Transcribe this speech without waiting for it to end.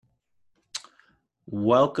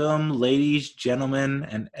Welcome, ladies, gentlemen,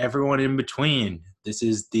 and everyone in between. This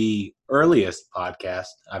is the earliest podcast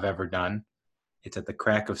I've ever done. It's at the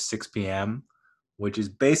crack of 6 p.m., which is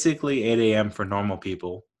basically 8 a.m. for normal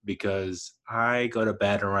people because I go to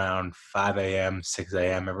bed around 5 a.m., 6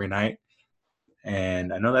 a.m. every night.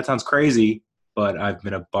 And I know that sounds crazy, but I've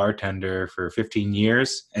been a bartender for 15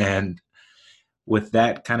 years. And with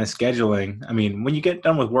that kind of scheduling, I mean, when you get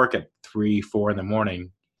done with work at 3, 4 in the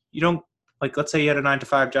morning, you don't, like, let's say you had a 9 to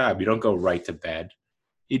 5 job, you don't go right to bed.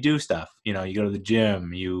 You do stuff. You go to the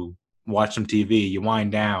gym, you watch some TV, you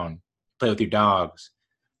wind down, play with your dogs.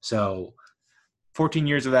 So 14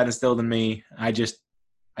 years of that instilled in me. I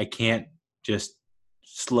can't just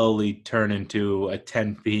slowly turn into a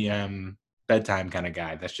 10 p.m. bedtime kind of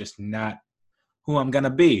guy. That's just not who I'm going to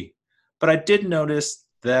be. But I did notice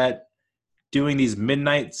that doing these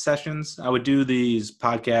midnight sessions. I would do these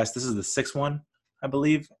podcasts. This is the sixth one, I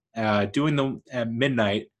believe. Doing them at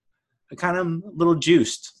midnight, I kind of a little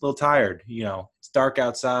juiced, a little tired. It's dark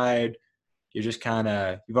outside. You're just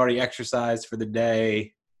you've already exercised for the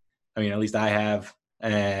day. I mean, at least I have.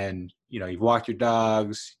 And, you've walked your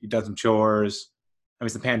dogs, you've done some chores. I mean,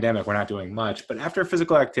 it's the pandemic. We're not doing much. But after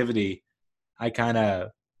physical activity, I kind of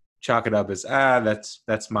chalk it up as, that's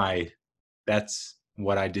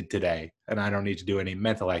what I did today, and I don't need to do any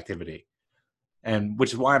mental activity. And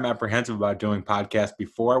which is why I'm apprehensive about doing podcasts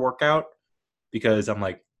before I work out, because I'm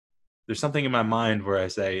like, there's something in my mind where I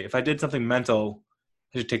say, if I did something mental,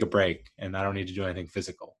 I should take a break and I don't need to do anything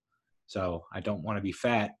physical. So I don't want to be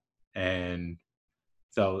fat. And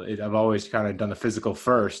so I've always kind of done the physical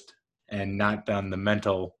first and not done the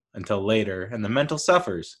mental until later. And the mental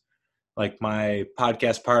suffers. Like my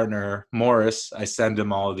podcast partner, Morris, I send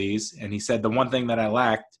him all of these. And he said the one thing that I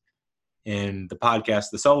lacked in the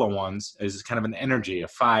podcast, the solo ones, is kind of an energy, a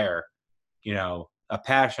fire, a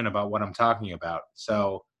passion about what I'm talking about.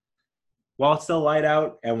 So while it's still light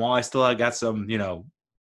out and while I still got some,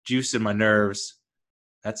 juice in my nerves,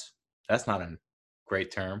 that's not a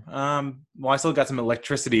great term. Well, I still got some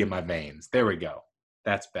electricity in my veins. There we go.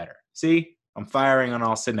 That's better. See, I'm firing on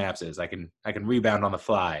all synapses. I can rebound on the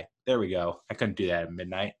fly. There we go. I couldn't do that at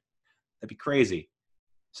midnight. That'd be crazy.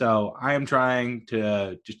 So I am trying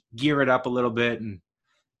to just gear it up a little bit and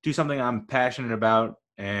do something I'm passionate about.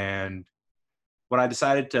 And what I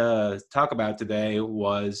decided to talk about today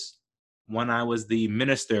was when I was the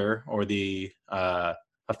minister or the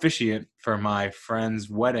officiant for my friend's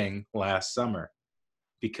wedding last summer,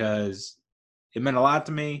 because it meant a lot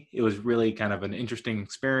to me. It was really kind of an interesting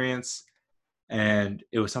experience. And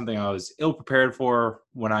it was something I was ill prepared for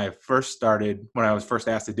when I was first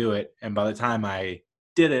asked to do it. And by the time I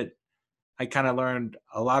did it, I kind of learned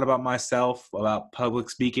a lot about myself, about public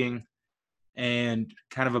speaking, and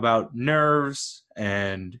kind of about nerves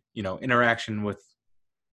and, interaction with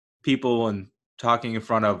people and talking in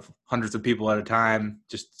front of hundreds of people at a time,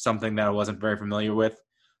 just something that I wasn't very familiar with.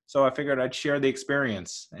 So I figured I'd share the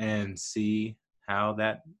experience and see how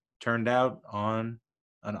that turned out on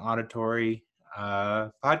an auditory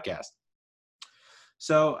podcast.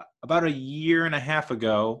 So about a year and a half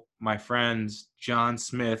ago, my friends John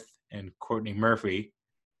Smith and Courtney Murphy,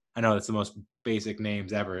 I know it's the most basic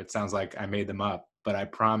names ever. It sounds like I made them up, but I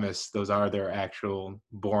promise those are their actual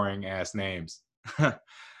boring ass names.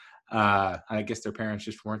 I guess their parents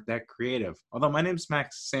just weren't that creative. Although my name's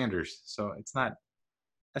Max Sanders, so that's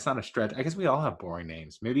not a stretch. I guess we all have boring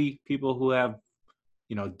names. Maybe people who have,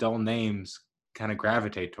 dull names kind of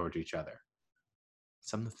gravitate towards each other.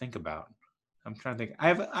 Something to think about. I'm trying to think. I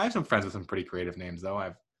have some friends with some pretty creative names though. I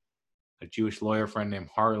have a Jewish lawyer friend named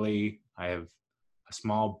Harley. I have a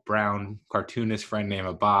small brown cartoonist friend named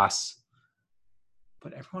Abbas.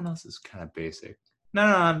 But everyone else is kind of basic.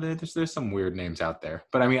 No, there's some weird names out there.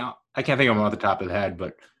 But I mean, I can't think of them off the top of the head.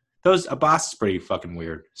 But Abbas is pretty fucking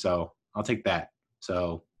weird. So I'll take that.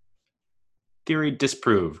 So theory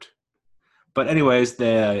disproved. But anyways,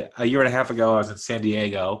 a year and a half ago, I was in San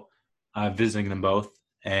Diego visiting them both.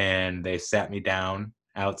 And they sat me down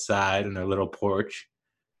outside in their little porch.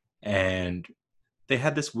 And they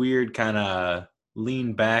had this weird kind of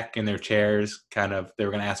lean back in their chairs. They were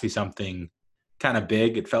going to ask me something kind of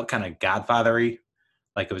big. It felt kind of Godfather-y.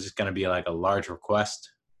 Like it was just going to be like a large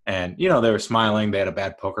request. And, they were smiling. They had a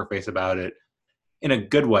bad poker face about it in a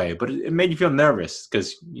good way. But it made you feel nervous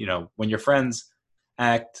because, when your friends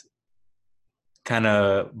act kind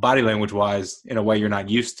of body language wise in a way you're not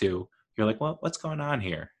used to, you're like, well, what's going on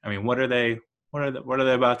here? I mean, what are they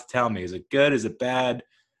about to tell me? Is it good? Is it bad?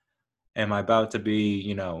 Am I about to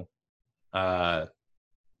be, part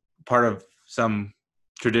of some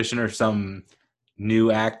tradition or some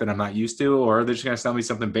new act that I'm not used to, or they're just going to tell me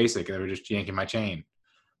something basic and they were just yanking my chain.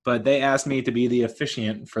 But they asked me to be the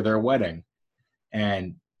officiant for their wedding.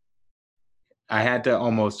 And I had to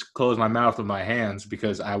almost close my mouth with my hands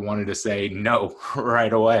because I wanted to say no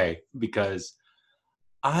right away, because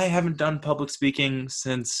I haven't done public speaking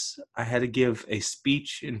since I had to give a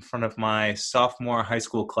speech in front of my sophomore high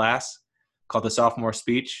school class called the sophomore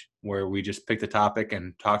speech, where we just picked a topic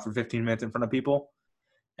and talked for 15 minutes in front of people.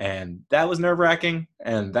 And that was nerve-wracking,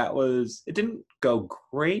 and it didn't go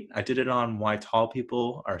great. I did it on why tall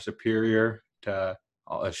people are superior to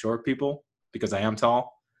short people, because I am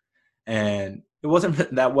tall. And it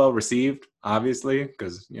wasn't that well received, obviously,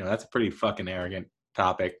 because, that's a pretty fucking arrogant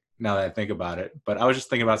topic now that I think about it. But I was just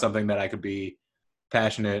thinking about something that I could be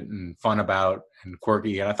passionate and fun about and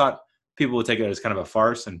quirky. And I thought people would take it as kind of a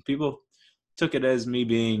farce, and people took it as me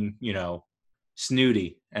being,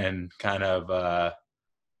 snooty and kind of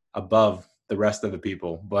above the rest of the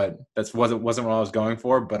people. But that wasn't what I was going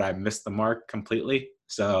for, but I missed the mark completely.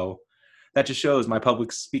 So that just shows my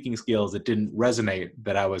public speaking skills. It didn't resonate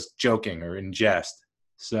that I was joking or in jest.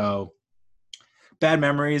 So bad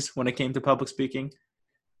memories when it came to public speaking.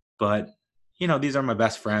 But, these are my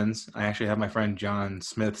best friends. I actually have my friend John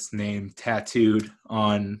Smith's name tattooed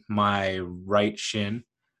on my right shin.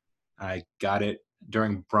 I got it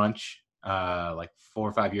during brunch like 4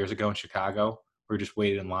 or 5 years ago in Chicago. We were just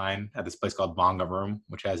waiting in line at this place called Bonga Room,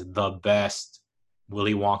 which has the best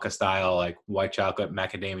Willy Wonka style, like white chocolate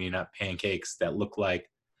macadamia nut pancakes that look like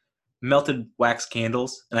melted wax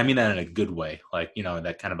candles. And I mean that in a good way, like,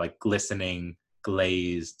 that kind of like glistening,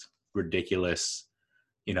 glazed, ridiculous,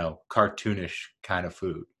 cartoonish kind of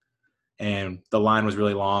food. And the line was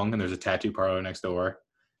really long, and there's a tattoo parlor next door.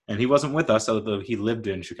 And he wasn't with us, although he lived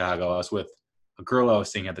in Chicago. I was with a girl I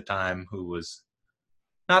was seeing at the time who was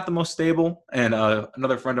not the most stable, and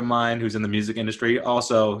another friend of mine who's in the music industry,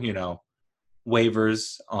 also,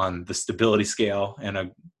 waivers on the stability scale, and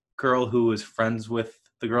a girl who was friends with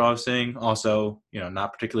the girl I was seeing, also,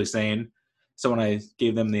 not particularly sane. So when I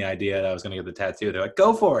gave them the idea that I was going to get the tattoo, they're like,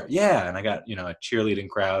 "Go for it, yeah!" And I got, a cheerleading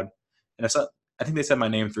crowd, and I think they said my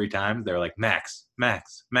name 3 times. They're like, "Max,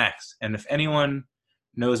 Max, Max." And if anyone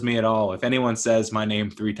knows me at all, if anyone says my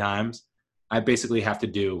name 3 times, I basically have to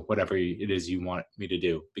do whatever it is you want me to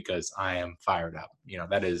do, because I am fired up.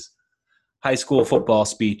 That is high school football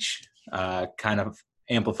speech kind of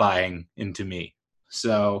amplifying into me.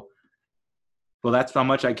 So, well, that's how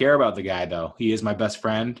much I care about the guy, though. He is my best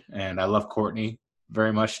friend, and I love Courtney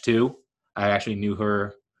very much, too. I actually knew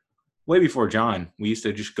her way before John. We used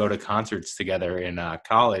to just go to concerts together in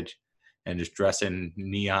college and just dress in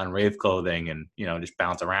neon rave clothing and, just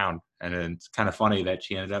bounce around. And it's kind of funny that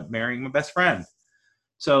she ended up marrying my best friend.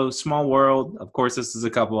 So small world. Of course, this is a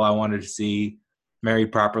couple I wanted to see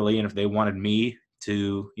married properly. And if they wanted me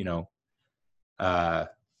to,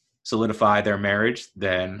 solidify their marriage,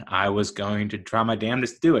 then I was going to try my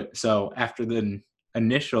damnedest to do it. So after the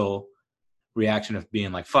initial reaction of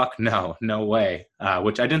being like, fuck, no way,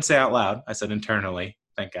 which I didn't say out loud. I said internally,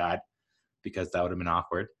 thank God, because that would have been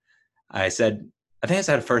awkward. I think I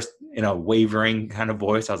said first in a wavering kind of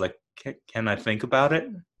voice. I was like, can I think about it?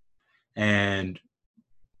 And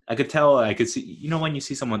I could see, when you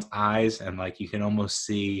see someone's eyes and like you can almost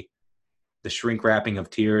see the shrink wrapping of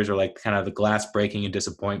tears, or like kind of the glass breaking in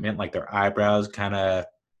disappointment, like their eyebrows kind of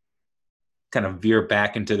veer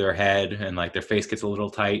back into their head and like their face gets a little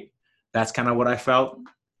tight. That's kind of what I felt.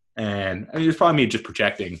 And I mean, it was probably me just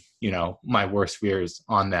projecting, my worst fears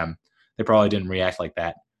on them. They probably didn't react like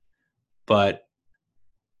that. But,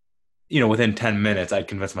 within 10 minutes, I'd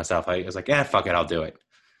convinced myself. I was like, fuck it, I'll do it.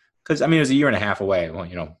 Because, I mean, it was a year and a half away.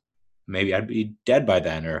 Well, maybe I'd be dead by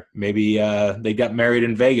then, or maybe they got married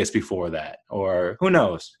in Vegas before that, or who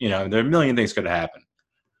knows? There are a million things could have happened.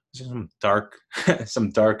 Some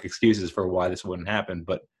dark excuses for why this wouldn't happen,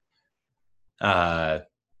 but that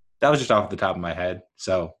was just off the top of my head.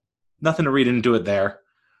 So nothing to read into it there.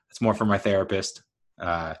 It's more for my therapist.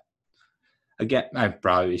 Again, I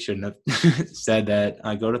probably shouldn't have said that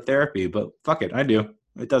I go to therapy, but fuck it, I do.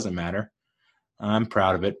 It doesn't matter. I'm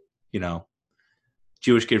proud of it.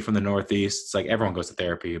 Jewish kid from the Northeast. It's like everyone goes to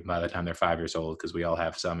therapy by the time they're 5 years old, because we all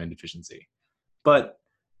have some inefficiency. But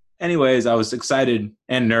anyways, I was excited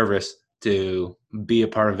and nervous to be a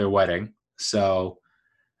part of their wedding. So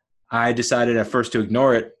I decided at first to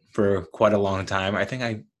ignore it for quite a long time. I think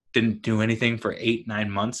I didn't do anything for 8-9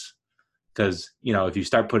 months, because, if you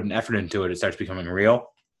start putting effort into it, it starts becoming real.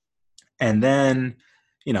 And then,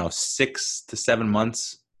 6 to 7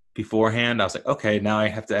 months beforehand, I was like, okay, now I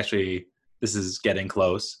have to actually, this is getting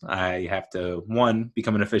close. I have to, 1,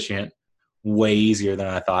 become an officiant, way easier than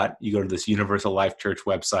I thought. You go to this Universal Life Church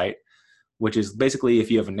website, which is basically if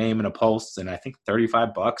you have a name and a pulse and I think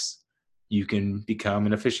 $35, you can become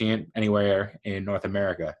an officiant anywhere in North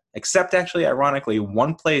America. Except actually, ironically,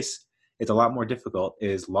 one place it's a lot more difficult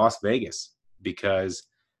is Las Vegas, because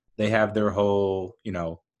they have their whole,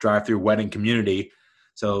 drive-through wedding community.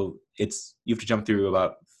 So you have to jump through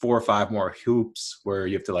about 4 or 5 more hoops where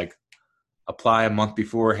you have to like apply a month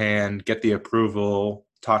beforehand, get the approval,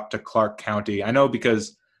 talk to Clark County. I know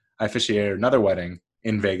because I officiated another wedding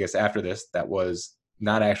in Vegas after this that was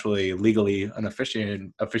not actually legally an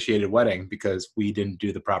officiated wedding because we didn't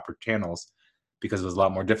do the proper channels, because it was a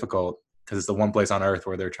lot more difficult, because it's the one place on earth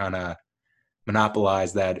where they're trying to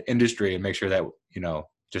monopolize that industry and make sure that,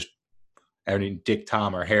 just every Dick,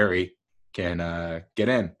 Tom, or Harry can get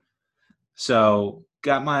in. So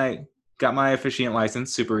got my officiant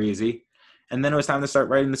license, super easy. And then it was time to start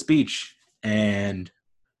writing the speech. And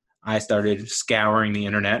I started scouring the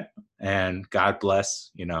internet, and God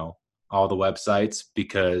bless, all the websites,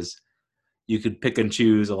 because you could pick and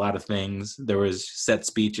choose a lot of things. There was set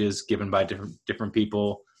speeches given by different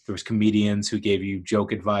people. There was comedians who gave you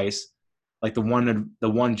joke advice. Like the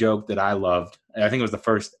one joke that I loved, I think it was the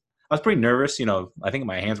first, I was pretty nervous. I think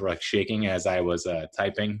my hands were like shaking as I was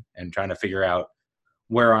typing and trying to figure out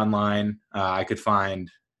where online I could find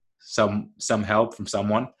some help from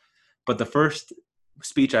someone. But the first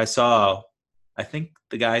speech I saw, I think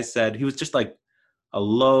the guy said, he was just like a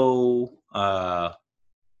low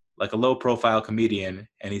profile comedian,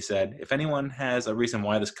 and he said, if anyone has a reason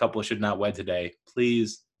why this couple should not wed today,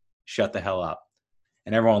 please shut the hell up.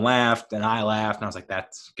 And everyone laughed, and I laughed, and I was like,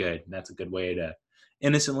 that's good. That's a good way to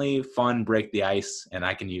innocently, fun, break the ice, and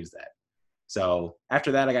I can use that. So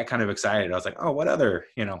after that, I got kind of excited. I was like, oh, what other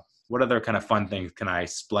kind of fun things can I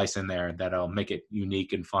splice in there that'll make it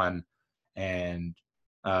unique and fun, and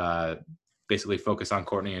basically focus on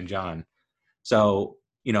Courtney and John. So,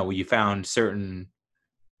 you found certain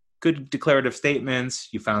good declarative statements,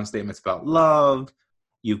 you found statements about love,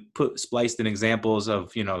 you spliced in examples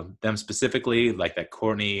of, them specifically, like that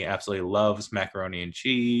Courtney absolutely loves macaroni and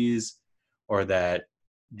cheese, or that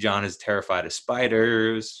John is terrified of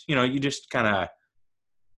spiders. You just kind of,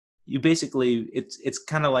 it's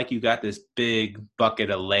kind of like you got this big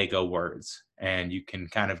bucket of Lego words, and you can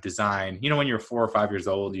kind of design, when you're 4 or 5 years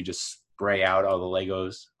old, you just spray out all the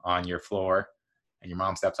Legos on your floor, and your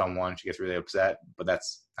mom steps on one, she gets really upset, but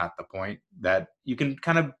that's not the point. That you can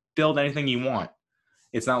kind of build anything you want.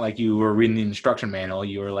 It's not like you were reading the instruction manual.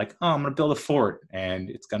 You were like, oh, I'm going to build a fort, and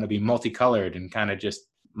it's going to be multicolored and kind of just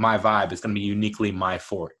my vibe. It's going to be uniquely my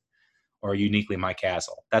fort or uniquely my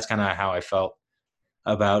castle. That's kind of how I felt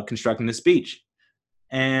about constructing the speech.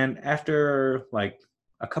 And after like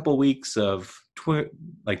a couple weeks of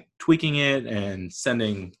tweaking it and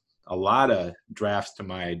sending a lot of drafts to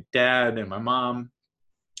my dad and my mom,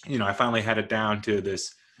 I finally had it down to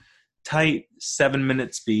this tight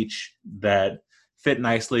 7-minute speech that fit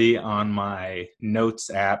nicely on my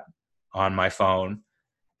notes app on my phone.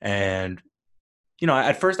 And,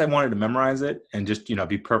 at first I wanted to memorize it and just,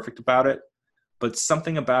 be perfect about it. But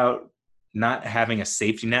something about not having a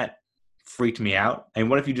safety net freaked me out. And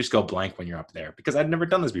what if you just go blank when you're up there? Because I'd never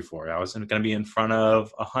done this before. I was going to be in front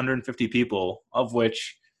of 150 people, of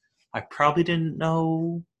which I probably didn't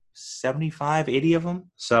know 75, 80 of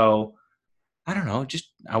them. So I don't know,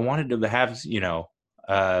 I wanted to have,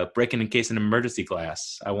 breaking in case an emergency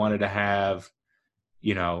class. I wanted to have,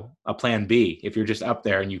 a plan B. If you're just up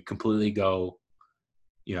there and you completely go,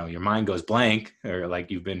 your mind goes blank, or like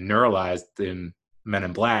you've been neuralized in Men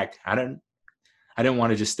in Black. I didn't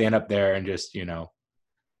want to just stand up there and just,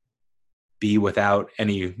 be without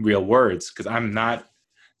any real words, because I'm not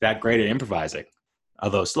that great at improvising.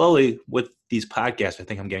 Although slowly with these podcasts, I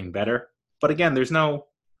think I'm getting better. But again, there's no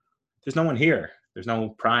one here. There's no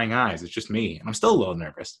prying eyes. It's just me. And I'm still a little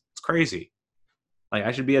nervous. It's crazy. Like,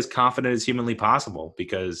 I should be as confident as humanly possible,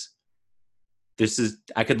 because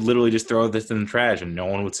I could literally just throw this in the trash and no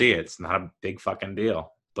one would see it. It's not a big fucking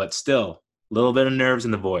deal. But still, a little bit of nerves in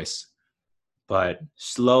the voice. But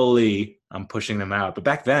slowly I'm pushing them out. But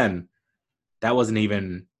back then, that wasn't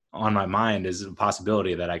even on my mind as a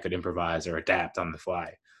possibility that I could improvise or adapt on the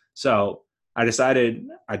fly. So I decided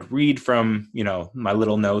I'd read from, my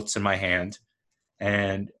little notes in my hand,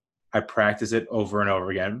 and I practice it over and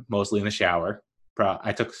over again, mostly in the shower.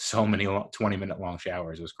 I took so many 20-minute long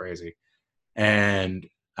showers. It was crazy. And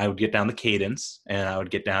I would get down the cadence, and I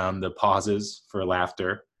would get down the pauses for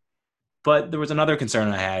laughter. But there was another concern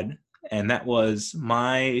I had, and that was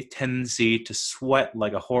my tendency to sweat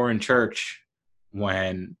like a whore in church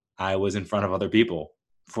when I was in front of other people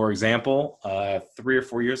For example, 3 or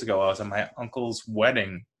 4 years ago, I was at my uncle's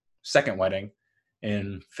second wedding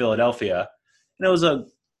in Philadelphia. And it was a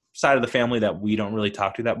side of the family that we don't really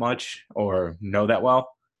talk to that much or know that well.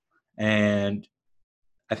 And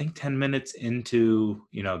I think 10 minutes into,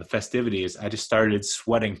 the festivities, I just started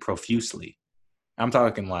sweating profusely. I'm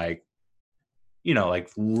talking like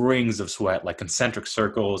rings of sweat, like concentric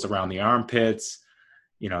circles around the armpits.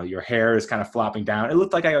 Your hair is kind of flopping down. It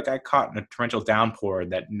looked like I got caught in a torrential downpour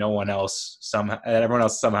that everyone else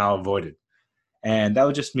somehow avoided. And that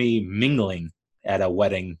was just me mingling at a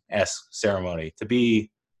wedding-esque ceremony. To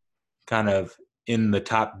be kind of in the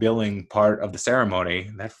top billing part of the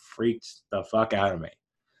ceremony, that freaked the fuck out of me.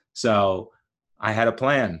 So I had a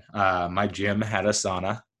plan. My gym had a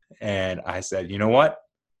sauna, and I said, you know what?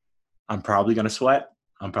 I'm probably going to sweat.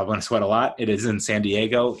 I'm probably going to sweat a lot. It is in San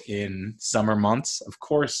Diego in summer months, of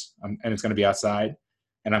course, and it's going to be outside,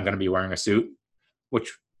 and I'm going to be wearing a suit,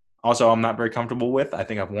 which also I'm not very comfortable with. I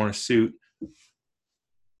think I've worn a suit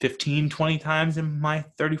 15, 20 times in my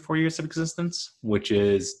 34 years of existence, which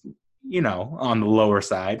is, on the lower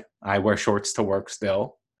side. I wear shorts to work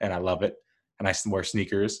still, and I love it. And I wear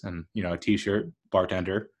sneakers and, a t-shirt,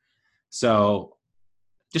 bartender. So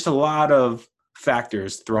just a lot of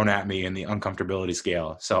factors thrown at me in the uncomfortability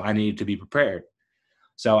scale. So I needed to be prepared.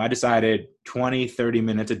 So I decided 20, 30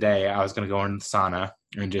 minutes a day, I was going to go in the sauna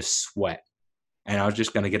and just sweat. And I was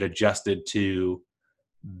just going to get adjusted to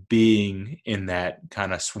being in that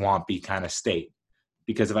kind of swampy kind of state.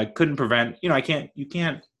 Because if I couldn't prevent, I can't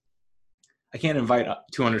invite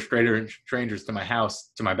 200 strangers to my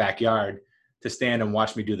house, to my backyard, to stand and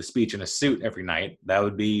watch me do the speech in a suit every night.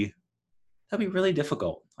 That'd be really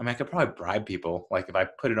difficult. I mean, I could probably bribe people. Like if I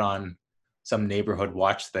put it on some neighborhood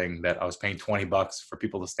watch thing that I was paying $20 for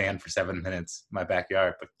people to stand for 7 minutes in my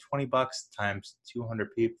backyard, but $20 times 200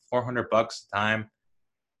 people, $400 a time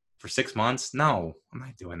for 6 months. No, I'm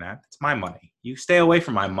not doing that. It's my money. You stay away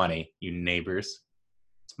from my money, you neighbors.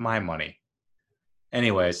 It's my money.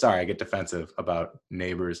 Anyway, sorry, I get defensive about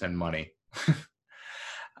neighbors and money.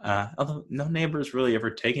 Although no neighbor's really ever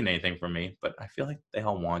taken anything from me, but I feel like they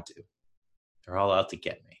all want to. They're all out to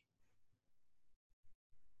get me.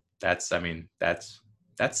 That's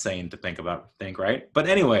sane to think, right? But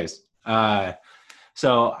anyways,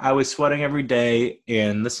 so I was sweating every day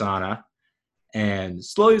in the sauna, and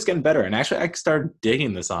slowly it's getting better. And actually, I started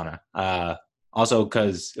digging the sauna. Also,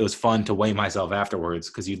 because it was fun to weigh myself afterwards,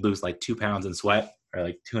 because you'd lose like 2 pounds in sweat, or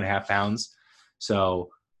like 2.5 pounds. So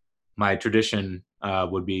my tradition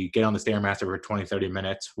would be get on the Stairmaster for 20, 30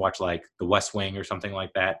 minutes, watch like The West Wing or something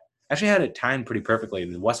like that. Actually had it timed pretty perfectly.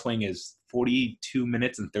 The West Wing is 42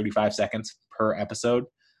 minutes and 35 seconds per episode.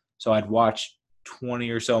 So I'd watch 20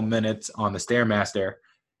 or so minutes on the Stairmaster,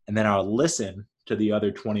 and then I'll listen to the other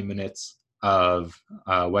 20 minutes of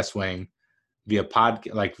West Wing via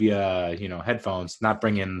headphones, not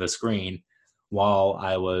bring in the screen, while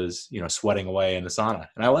I was, sweating away in the sauna.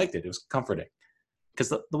 And I liked it. It was comforting. Because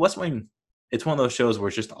the West Wing, it's one of those shows where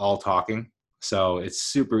it's just all talking. So it's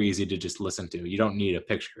super easy to just listen to. You don't need a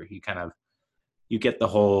picture. You get the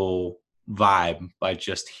whole vibe by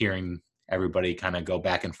just hearing everybody kind of go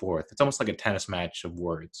back and forth. It's almost like a tennis match of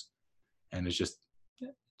words. And it's just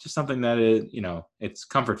something that is, it's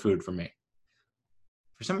comfort food for me.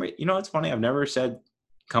 For some reason, it's funny. I've never said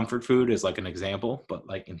comfort food as like an example, but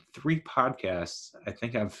like in 3 podcasts, I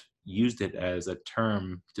think I've used it as a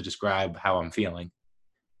term to describe how I'm feeling.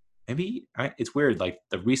 Maybe it's weird, like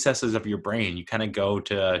the recesses of your brain, you kind of go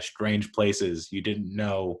to strange places you didn't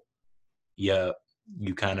know you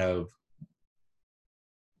kind of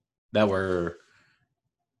that were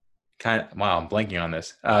kind of, wow, I'm blanking on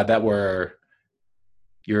this, that were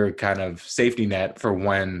your kind of safety net for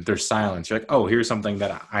when there's silence. You're like, oh, here's something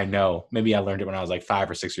that I know. Maybe I learned it when I was like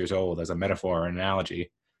 5 or 6 years old as a metaphor or an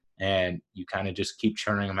analogy. And you kind of just keep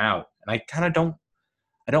churning them out. And I kind of don't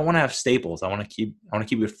want to have staples. I want to keep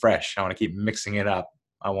it fresh. I want to keep mixing it up.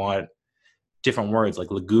 I want different words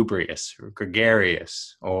like lugubrious or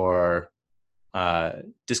gregarious or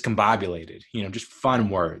discombobulated, just fun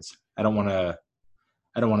words. I don't want to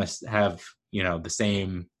have, the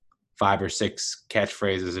same 5 or 6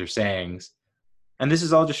 catchphrases or sayings. And this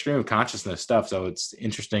is all just stream of consciousness stuff. So it's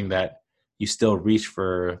interesting that you still reach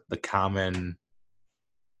for the common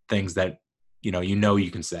things that, you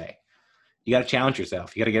can say. You got to challenge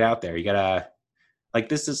yourself. You got to get out there. You got to, like,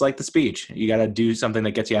 this is like the speech. You got to do something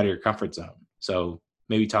that gets you out of your comfort zone. So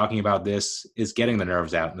maybe talking about this is getting the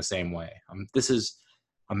nerves out in the same way. This is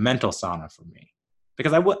a mental sauna for me,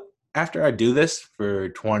 because after I do this for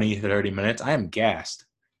 20, 30 minutes, I am gassed,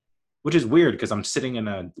 which is weird because I'm sitting in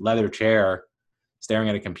a leather chair staring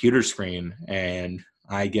at a computer screen, and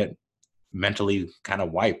I get mentally kind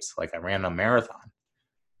of wiped, like I ran a marathon,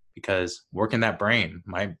 because working that brain,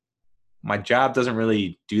 my job doesn't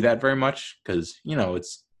really do that very much because,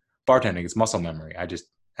 it's bartending, it's muscle memory. I just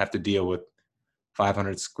have to deal with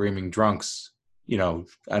 500 screaming drunks,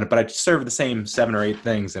 but I serve the same 7 or 8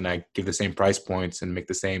 things, and I give the same price points and make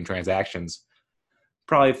the same transactions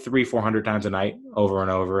probably 300-400 times a night, over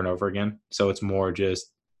and over and over again. So it's more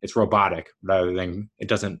just, it's robotic rather than, it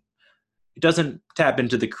doesn't tap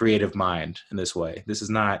into the creative mind in this way.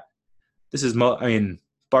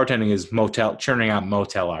 Bartending is motel, churning out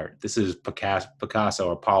motel art. This is Picasso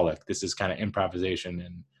or Pollock. This is kind of improvisation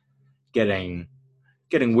and getting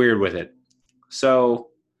weird with it. So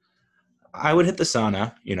I would hit the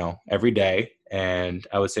sauna, every day, and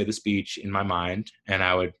I would say the speech in my mind, and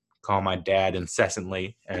I would call my dad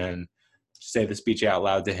incessantly and say the speech out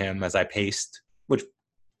loud to him as I paced, which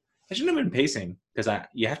I shouldn't have been pacing because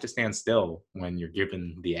you have to stand still when you're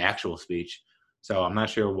giving the actual speech. So I'm not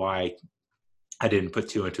sure why I didn't put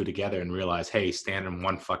 2 and 2 together and realize, hey, stand in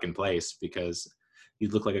one fucking place, because you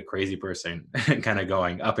look like a crazy person kind of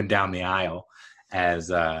going up and down the aisle as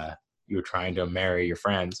you were trying to marry your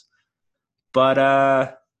friends.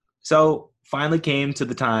 But so finally came to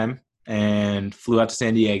the time and flew out to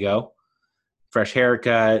San Diego. Fresh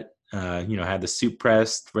haircut, had the suit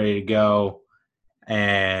pressed, ready to go.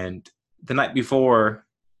 And the night before,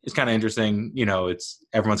 it's kind of interesting. It's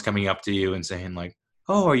everyone's coming up to you and saying like,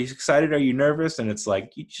 "Oh, are you excited? Are you nervous?" And it's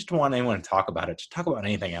like, you just don't want anyone to talk about it. Just talk about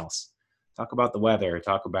anything else. Talk about the weather.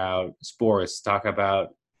 Talk about sports. Talk about,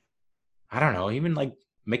 I don't know, even like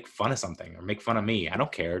make fun of something or make fun of me. I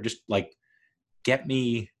don't care. Just like get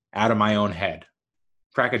me out of my own head.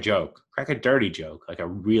 Crack a joke. Crack a dirty joke, like a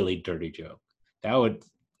really dirty joke. No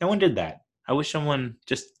one did that. I wish someone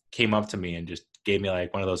just came up to me and just gave me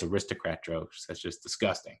like one of those aristocrat jokes. That's just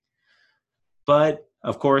disgusting. But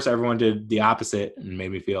of course, everyone did the opposite and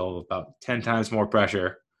made me feel about 10 times more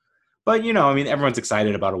pressure. But, everyone's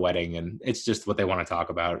excited about a wedding, and it's just what they want to talk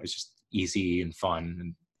about. It's just easy and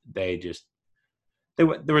fun. And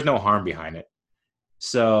there was no harm behind it.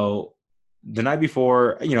 So the night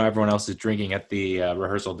before, everyone else is drinking at the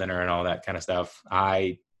rehearsal dinner and all that kind of stuff,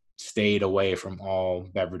 I stayed away from all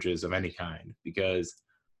beverages of any kind, because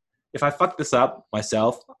if I fucked this up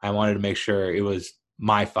myself, I wanted to make sure it was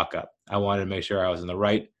my fuck up. I wanted to make sure I was in the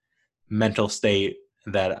right mental state,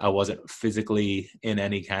 that I wasn't physically in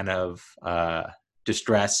any kind of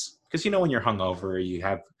distress. Because when you're hungover, you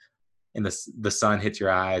have, and the sun hits your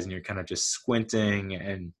eyes and you're kind of just squinting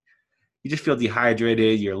and you just feel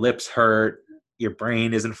dehydrated, your lips hurt, your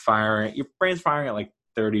brain isn't firing. Your brain's firing at like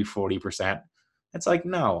 30-40%. It's like,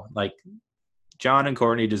 no, like John and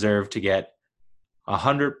Courtney deserve to get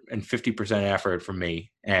 150% effort from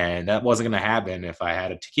me. And that wasn't going to happen if I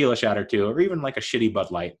had a tequila shot or two, or even like a shitty Bud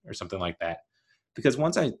Light or something like that. Because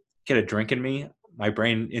once I get a drink in me, my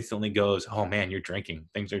brain instantly goes, oh man, you're drinking.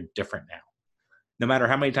 Things are different now. No matter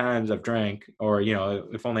how many times I've drank, or,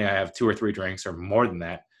 if only I have 2 or 3 drinks or more than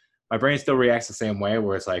that, my brain still reacts the same way,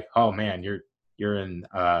 where it's like, oh man, you're in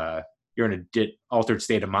a altered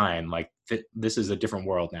state of mind. Like this is a different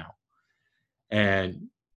world now. And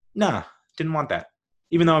nah, didn't want that.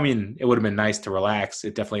 Even though, it would have been nice to relax.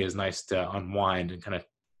 It definitely is nice to unwind and kind of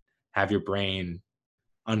have your brain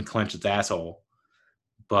unclench its asshole.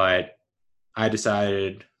 But I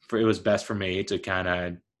decided it was best for me to kind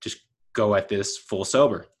of just go at this full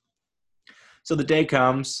sober. So the day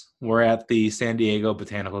comes, we're at the San Diego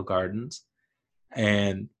Botanical Gardens,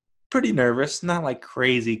 and pretty nervous, not like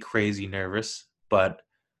crazy, crazy nervous, but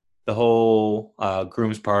the whole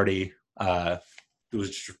groom's party was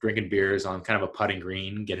just drinking beers on kind of a putting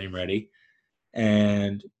green, getting ready.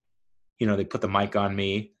 And, they put the mic on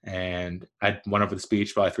me, and I went over the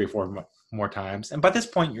speech probably 3 or 4 more times. And by this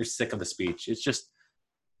point, you're sick of the speech. It's just,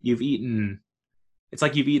 it's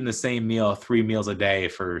like you've eaten the same meal 3 meals a day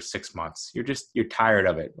for 6 months. You're tired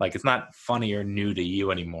of it. Like, it's not funny or new to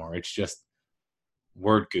you anymore. It's just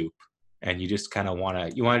word goop. And you just kind of want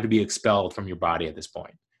it to be expelled from your body at this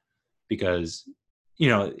point, because,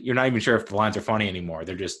 you're not even sure if the lines are funny anymore.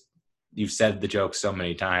 They're just, you've said the joke so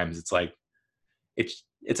many times. It's like,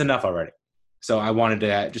 it's enough already. So I wanted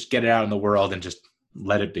to just get it out in the world and just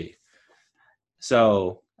let it be.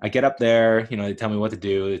 So I get up there, they tell me what to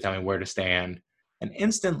do. They tell me where to stand. And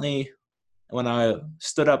instantly, when I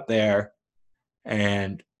stood up there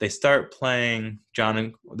and they start playing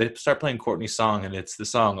Courtney's song, and it's the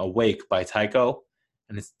song Awake by Tycho.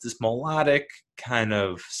 And it's this melodic, kind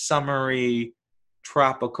of summery,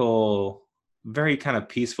 tropical, very kind of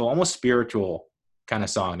peaceful, almost spiritual kind of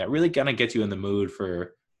song that really kind of gets you in the mood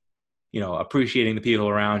for appreciating the people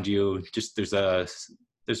around you. Just there's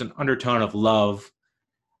an undertone of love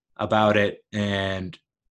about it. And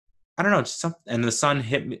I don't know, and the sun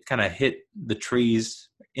kind of hit the trees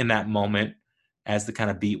in that moment as the kind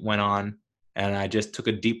of beat went on. And I just took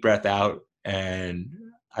a deep breath out, and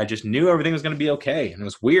I just knew everything was going to be okay. And it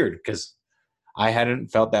was weird because I hadn't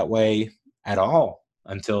felt that way at all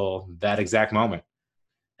until that exact moment.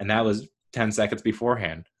 And that was 10 seconds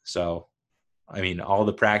beforehand. So, I mean, all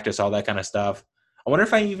the practice, all that kind of stuff. I wonder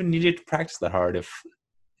if I even needed to practice that hard, if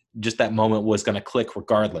just that moment was going to click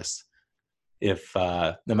regardless, if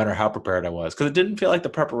no matter how prepared I was. Because it didn't feel like the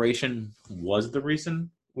preparation was the reason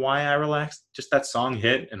why I relaxed. Just that song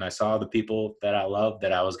hit, and I saw the people that I love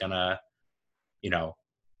that I was going to,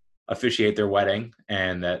 officiate their wedding,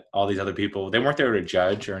 and that all these other people, they weren't there to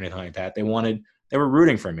judge or anything like that. They were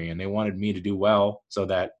rooting for me, and they wanted me to do well so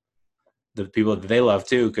that the people that they love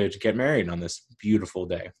too could get married on this beautiful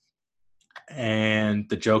day. And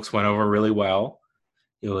the jokes went over really well.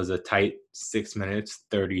 It was a tight 6 minutes,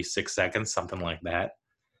 36 seconds, something like that.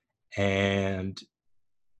 And,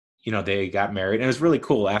 they got married. And it was really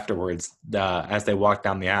cool afterwards. As they walked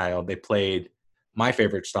down the aisle, they played my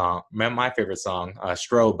favorite song,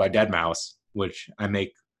 Strobe by Deadmau5, which I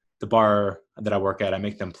make the bar that I work at, I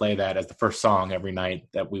make them play that as the first song every night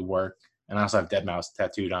that we work. And I also have Deadmau5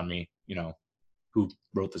 tattooed on me, who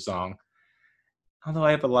wrote the song. Although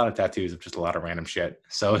I have a lot of tattoos of just a lot of random shit.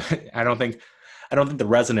 So I don't think the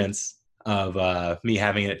resonance of me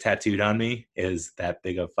having it tattooed on me is that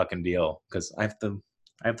big of a fucking deal, because I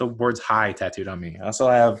have the words "high" tattooed on me. I also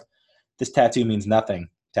have "this tattoo means nothing"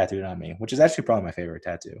 tattooed on me, which is actually probably my favorite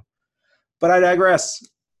tattoo. But I digress.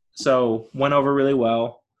 So went over really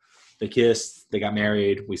well. They kissed, they got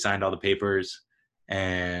married, we signed all the papers,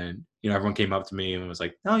 and everyone came up to me and was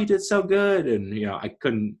like, "No, you did so good." And I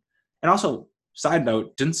couldn't. And also, side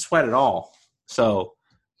note, didn't sweat at all. So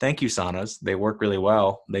thank you, saunas. They work really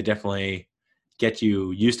well. They definitely get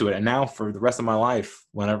you used to it. And now for the rest of my life,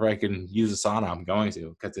 whenever I can use a sauna, I'm going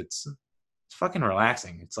to, because it's fucking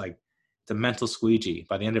relaxing. It's like it's a mental squeegee.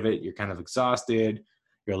 By the end of it, you're kind of exhausted.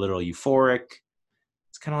 You're a little euphoric.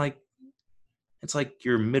 It's like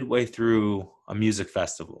you're midway through a music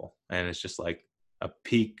festival, and it's just like a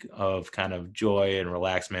peak of kind of joy and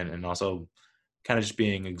relaxation, and also kind of just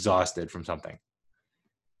being exhausted from something.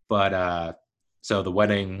 But so the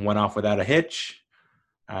wedding went off without a hitch.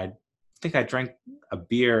 I think I drank a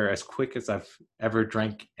beer as quick as I've ever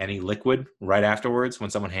drank any liquid right afterwards when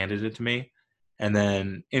someone handed it to me, and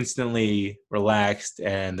then instantly relaxed,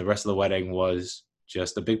 and the rest of the wedding was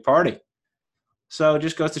just a big party. So it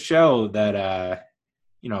just goes to show that,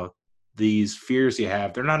 these fears you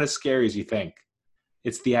have, they're not as scary as you think.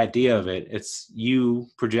 It's the idea of it. It's you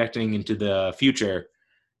projecting into the future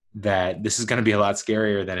that this is going to be a lot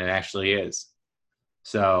scarier than it actually is.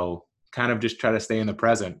 So kind of just try to stay in the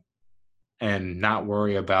present and not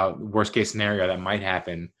worry about worst case scenario that might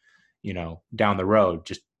happen, down the road.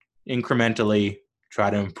 Just incrementally try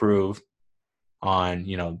to improve on,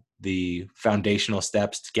 the foundational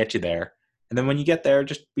steps to get you there. And then when you get there,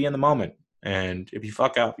 just be in the moment. And if you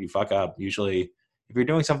fuck up, you fuck up. Usually, if you're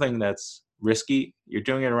doing something that's risky, you're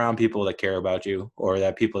doing it around people that care about you, or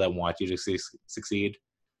that people that want you to succeed.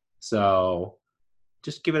 So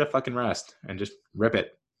just give it a fucking rest and just rip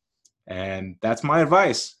it. And that's my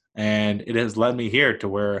advice. And it has led me here to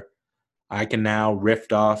where I can now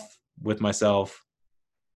riff off with myself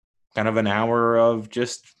kind of an hour of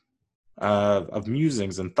just of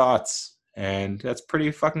musings and thoughts. And that's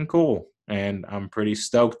pretty fucking cool. And I'm pretty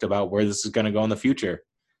stoked about where this is going to go in the future,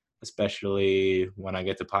 especially when I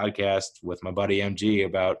get to podcast with my buddy MG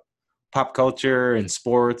about pop culture and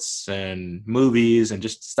sports and movies and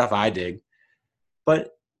just stuff I dig.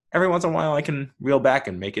 But every once in a while I can reel back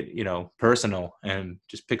and make it, personal, and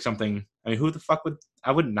just pick something. I mean,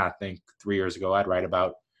 I would not think 3 years ago I'd write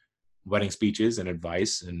about wedding speeches and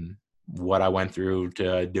advice and what I went through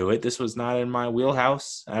to do it. This was not in my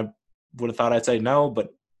wheelhouse. I would have thought I'd say no,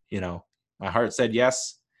 but my heart said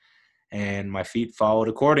yes, and my feet followed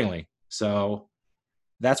accordingly. So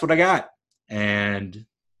that's what I got. And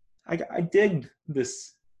I dig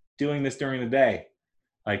this, doing this during the day.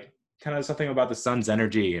 Like, kind of something about the sun's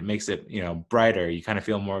energy. It makes it, brighter. You kind of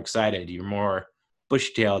feel more excited. You're more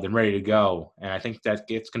bushy-tailed and ready to go. And I think that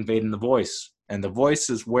gets conveyed in the voice. And the voice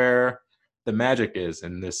is where the magic is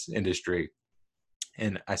in this industry.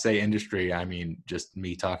 And I say industry, I mean just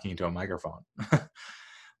me talking into a microphone.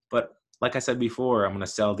 But like I said before, I'm going to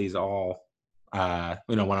sell these all,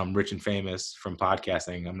 when I'm rich and famous from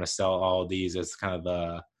podcasting, I'm going to sell all these as kind of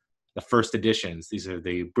the first editions. These are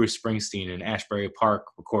the Bruce Springsteen and Ashbury Park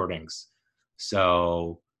recordings.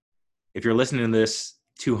 So if you're listening to this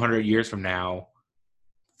 200 years from now,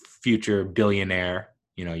 future billionaire,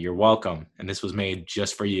 you're welcome. And this was made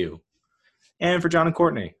just for you. And for John and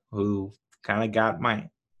Courtney, who kind of got my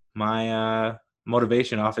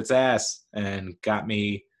motivation off its ass and got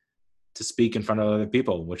me to speak in front of other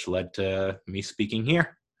people, which led to me speaking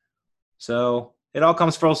here. So it all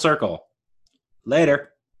comes full circle. Later.